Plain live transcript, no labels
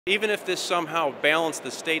Even if this somehow balanced the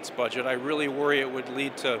state's budget, I really worry it would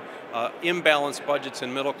lead to imbalanced budgets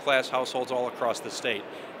in middle-class households all across the state.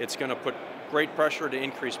 It's going to put great pressure to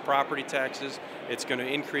increase property taxes. It's going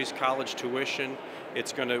to increase college tuition.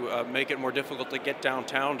 It's going to make it more difficult to get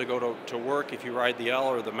downtown to go to work if you ride the L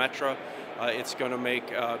or the Metro. It's going to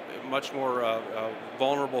make much more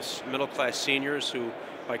vulnerable middle-class seniors who,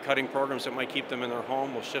 by cutting programs that might keep them in their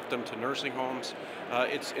home, will shift them to nursing homes.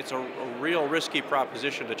 It's a real risky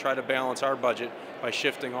proposition to try to balance our budget by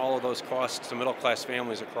shifting all of those costs to middle-class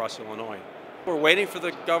families across Illinois. We're waiting for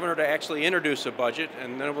the governor to actually introduce a budget,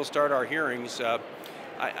 and then we'll start our hearings.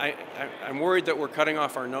 I'm worried that we're cutting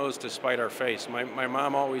off our nose to spite our face. My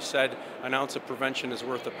mom always said an ounce of prevention is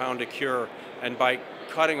worth a pound of cure, and by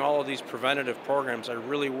cutting all of these preventative programs, I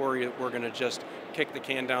really worry that we're going to just kick the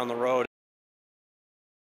can down the road.